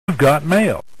got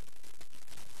mail.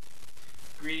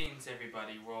 Greetings,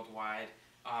 everybody worldwide.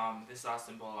 This is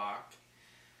Austin Bullock.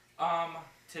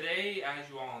 Today, as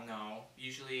you all know,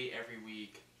 usually every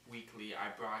weekly,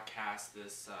 I broadcast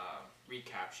this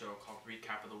recap show called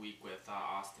Recap of the Week with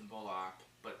Austin Bullock.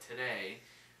 But today,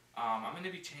 I'm going to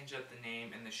be changing up the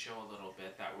name in the show a little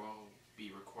bit that we'll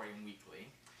be recording weekly.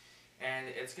 And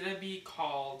it's going to be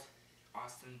called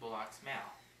Austin Bullock's Mail.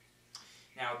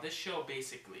 Now, this show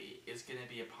basically is going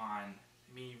to be upon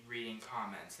me reading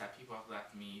comments that people have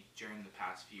left me during the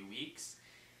past few weeks,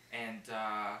 and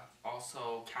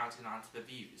also counting onto the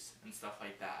views and stuff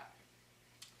like that.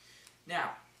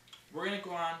 Now, we're going to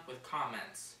go on with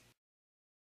comments.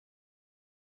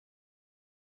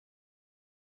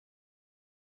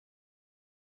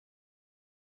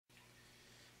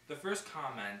 The first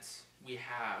comment we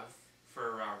have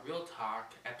for Real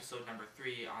Talk, episode number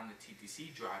 3 on the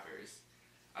TTC drivers,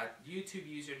 a YouTube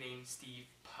user named Steve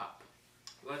Pup.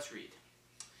 Let's read.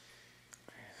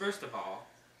 First of all,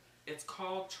 it's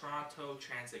called Toronto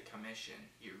Transit Commission,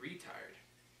 you retard.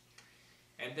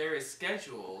 And there is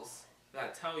schedules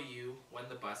that tell you when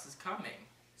the bus is coming,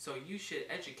 so you should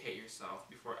educate yourself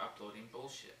before uploading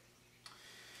bullshit.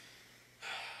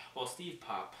 Well, Steve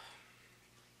Pup,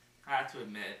 I have to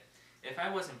admit, if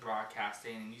I wasn't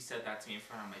broadcasting and you said that to me in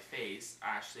front of my face,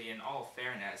 actually, in all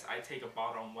fairness, I'd take a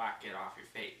bottle and whack it off your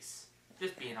face.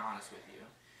 Just being honest with you.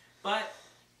 But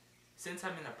since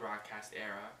I'm in a broadcast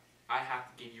era, I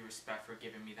have to give you respect for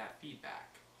giving me that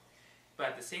feedback. But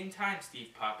at the same time, Steve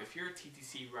Pup, if you're a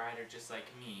TTC rider just like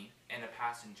me and a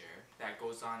passenger that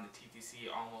goes on the TTC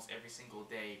almost every single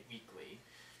day, weekly,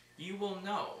 you will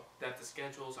know that the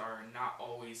schedules are not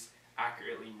always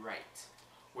accurately right.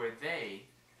 Where they,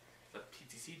 the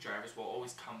TTC drivers, will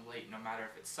always come late no matter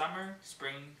if it's summer,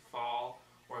 spring, fall,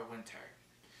 or winter.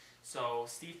 So,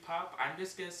 Steve Pup, I'm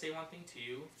just going to say one thing to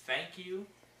you. Thank you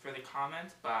for the comment,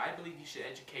 but I believe you should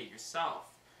educate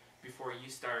yourself before you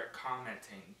start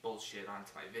commenting bullshit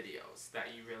onto my videos that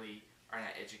you really are not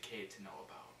educated to know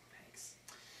about. Thanks.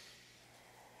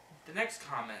 The next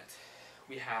comment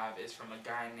we have is from a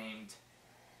guy named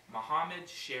Mohammed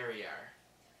SHAHYAR.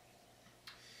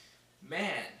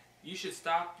 Man, you should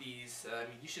stop these,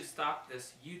 you should stop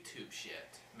this YouTube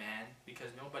shit, man, because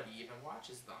nobody even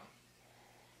watches them.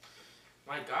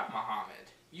 My God, Mohammed,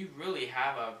 you really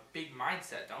have a big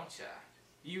mindset, don't ya?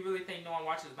 You really think no one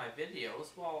watches my videos?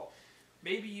 Well,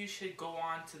 maybe you should go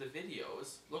on to the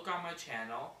videos, look on my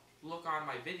channel, look on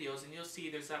my videos, and you'll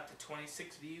see there's up to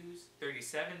 26 views,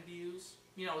 37 views,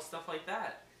 you know, stuff like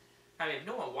that. I mean, if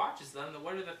no one watches them, then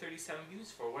what are the 37 views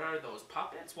for? What are those,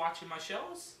 puppets watching my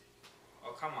shows?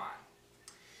 Oh, come on.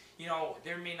 You know,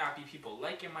 there may not be people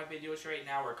liking my videos right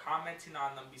now or commenting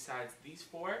on them besides these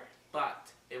 4,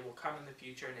 but it will come in the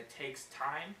future, and it takes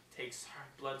time, takes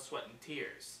blood, sweat, and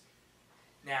tears.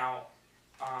 Now,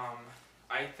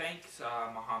 I thanked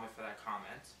Mohammed for that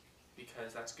comment,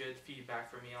 because that's good feedback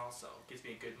for me also. It gives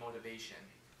me a good motivation.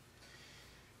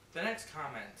 The next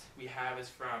comment we have is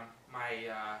from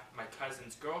my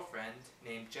cousin's girlfriend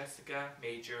named Jessica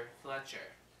Major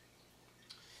Fletcher.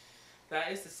 That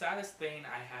is the saddest thing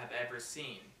I have ever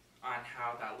seen on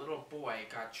how that little boy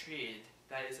got treated.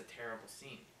 That is a terrible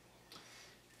scene.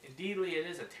 Indeedly, it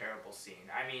is a terrible scene.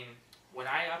 I mean, when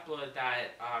I uploaded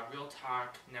that Real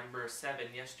Talk number 7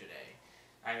 yesterday,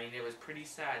 I mean, it was pretty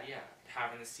sad, yeah,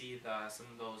 having to see some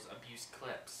of those abuse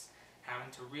clips,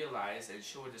 having to realize and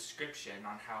show a description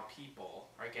on how people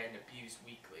are getting abused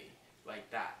weekly like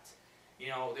that. You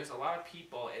know, there's a lot of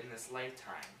people in this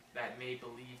lifetime that may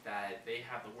believe that they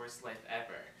have the worst life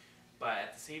ever, but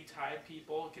at the same time,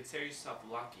 people, consider yourself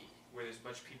lucky where there's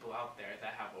much people out there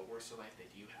that have a worse life than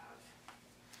you have.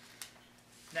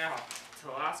 Now, to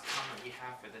the last comment we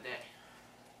have for the day.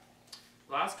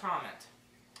 Last comment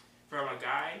from a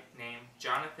guy named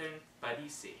Jonathan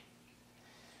BEDEYSIE.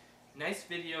 Nice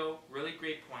video, really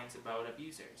great points about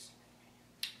abusers.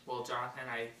 Well, Jonathan,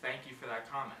 I thank you for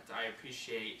that comment. I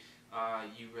appreciate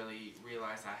you really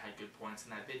realized I had good points in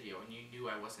that video, and you knew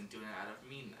I wasn't doing it out of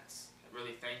meanness. I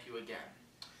really thank you again.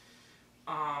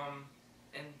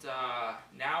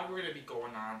 Now we're going to be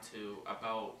going on to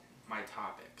about my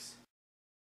topics.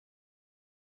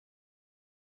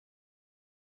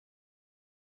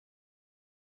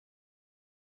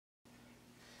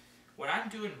 When I'm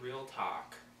doing Real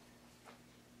Talk,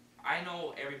 I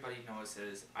know everybody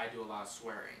notices I do a lot of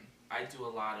swearing. I do a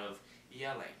lot of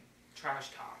yelling,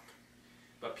 trash talk.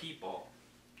 But people,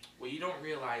 what you don't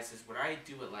realize is when I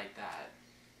do it like that,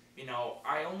 you know,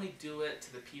 I only do it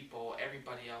to the people,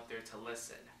 everybody out there to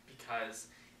listen. Because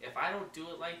if I don't do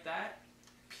it like that,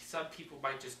 some people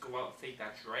might just go out and think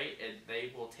that's right, and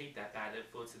they will take that bad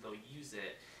influence and they'll use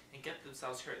it and get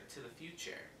themselves hurt to the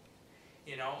future.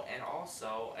 You know, and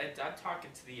also, and I'm talking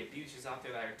to the abusers out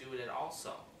there that are doing it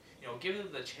also. You know, give them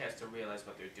the chance to realize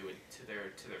what they're doing to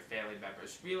their family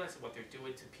members. Realize what they're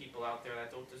doing to people out there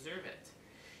that don't deserve it.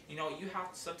 You know,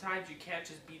 sometimes you can't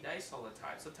just be nice all the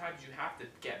time. Sometimes you have to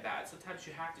get mad. Sometimes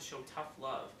you have to show tough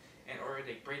love in order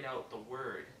to bring out the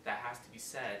word that has to be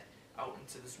said out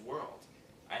into this world.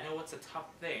 I know it's a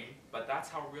tough thing, but that's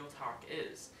how real talk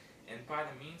is. And by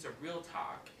the means of real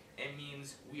talk, it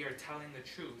means we are telling the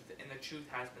truth, and the truth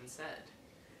has been said.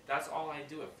 That's all I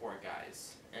do it for,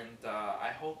 guys. And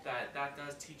I hope that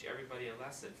does teach everybody a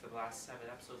lesson for the last 7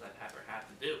 episodes I've ever had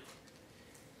to do.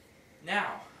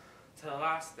 Now, to the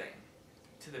last thing.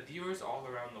 To the viewers all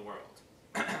around the world.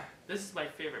 This is my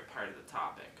favorite part of the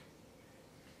topic.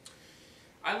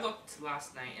 I looked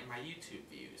last night in my YouTube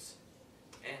views,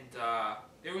 and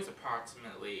there was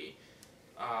approximately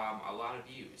a lot of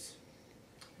views.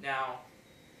 Now,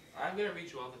 I'm going to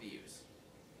read you all the views.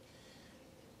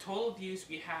 Total views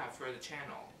we have for the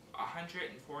channel,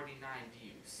 149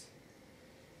 views.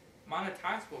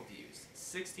 Monetizable views,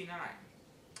 69.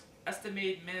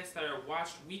 Estimated minutes that are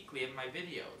watched weekly of my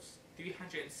videos,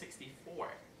 364.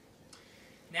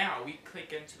 Now we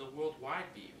click into the worldwide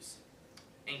views.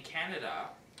 In Canada,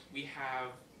 we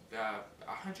have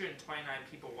 129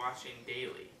 people watching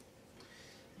daily.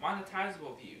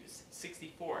 Monetizable views,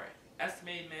 64.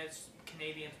 Estimated minutes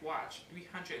Canadians watch,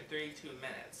 332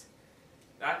 minutes.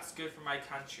 That's good for my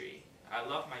country. I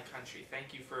love my country.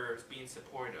 Thank you for being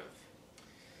supportive.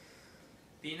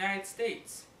 The United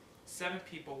States, 7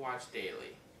 people watch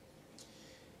daily.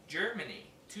 Germany,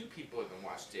 2 people even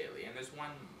watch daily, and there's 1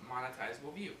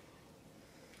 monetizable view.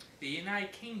 The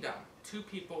United Kingdom, 2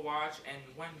 people watch,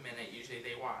 and 1 minute usually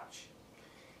they watch.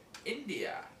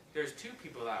 India, there's 2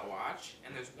 people that watch,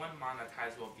 and there's 1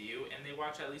 monetizable view, and they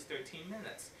watch at least 13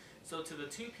 minutes. So to the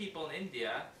 2 people in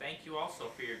India, thank you also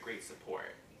for your great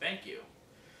support. Thank you.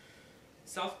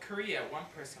 South Korea, 1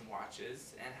 person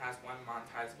watches and has 1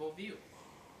 monetizable view.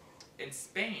 In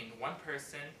Spain, 1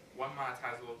 person, 1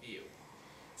 monetizable view.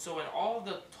 So in all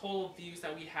the total views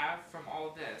that we have from all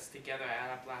of this together I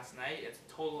added up last night, it's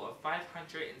a total of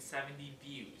 570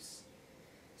 views.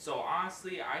 So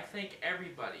honestly, I thank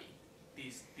everybody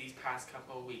these past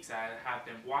couple of weeks that have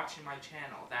been watching my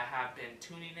channel, that have been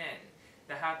tuning in,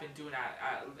 that have been doing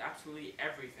absolutely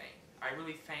everything. I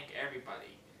really thank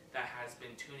everybody that has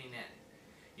been tuning in.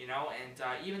 You know,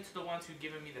 and even to the ones who've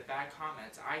given me the bad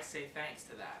comments, I say thanks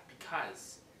to that,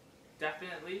 because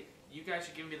definitely you guys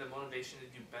are giving me the motivation to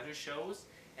do better shows,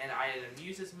 and it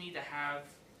amuses me to have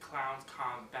clowns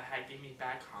give me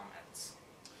bad comments.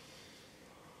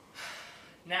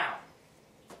 Now,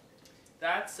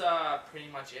 that's pretty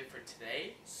much it for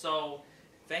today. So,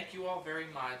 thank you all very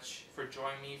much for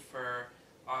joining me for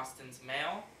Austin's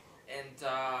Mail,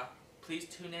 and please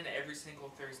tune in every single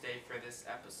Thursday for this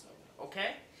episode,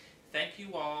 okay? Thank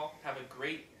you all, have a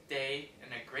great day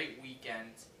and a great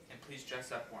weekend, and please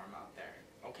dress up warm out there,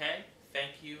 okay?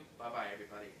 Thank you, bye-bye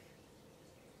everybody.